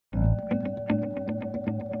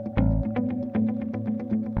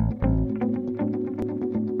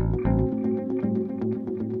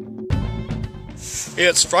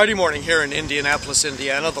It's Friday morning here in Indianapolis,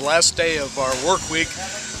 Indiana, the last day of our work week,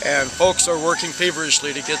 and folks are working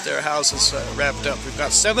feverishly to get their houses wrapped up. We've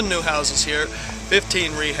got 7 new houses here,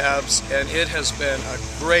 15 rehabs, and it has been a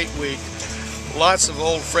great week. Lots of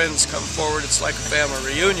old friends come forward. It's like a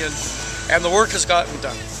family reunion, and the work has gotten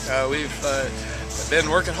done. We've been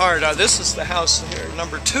working hard. This is the house here,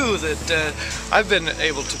 number 2, that I've been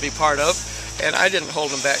able to be part of. And I didn't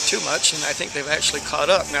hold them back too much, and I think they've actually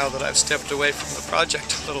caught up now that I've stepped away from the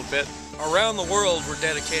project a little bit. Around the world, we're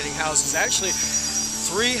dedicating houses. Actually,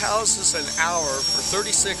 3 houses an hour for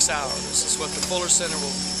 36 hours. This is what the Fuller Center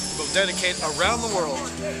will dedicate around the world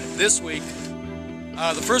this week.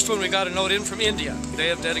 The first one, we got a note in from India. They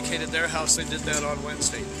have dedicated their house. They did that on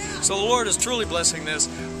Wednesday. So the Lord is truly blessing this.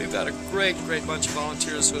 We've got a great bunch of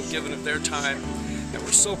volunteers who have given it their time, and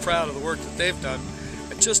we're so proud of the work that they've done.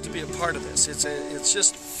 Just to be a part of this, it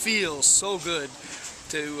just feels so good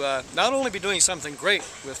to not only be doing something great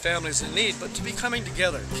with families in need, but to be coming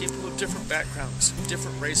together, people of different backgrounds,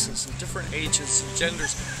 different races, and different ages and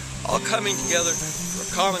genders, all coming together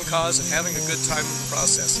for a common cause and having a good time in the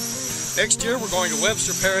process. Next year, we're going to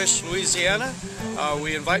Webster Parish, Louisiana.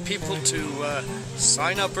 We invite people to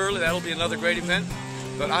sign up early. That'll be another great event.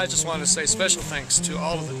 But I just want to say special thanks to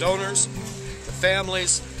all of the donors, the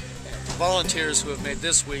families, volunteers who have made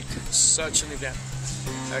this week such an event.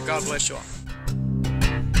 God bless you all.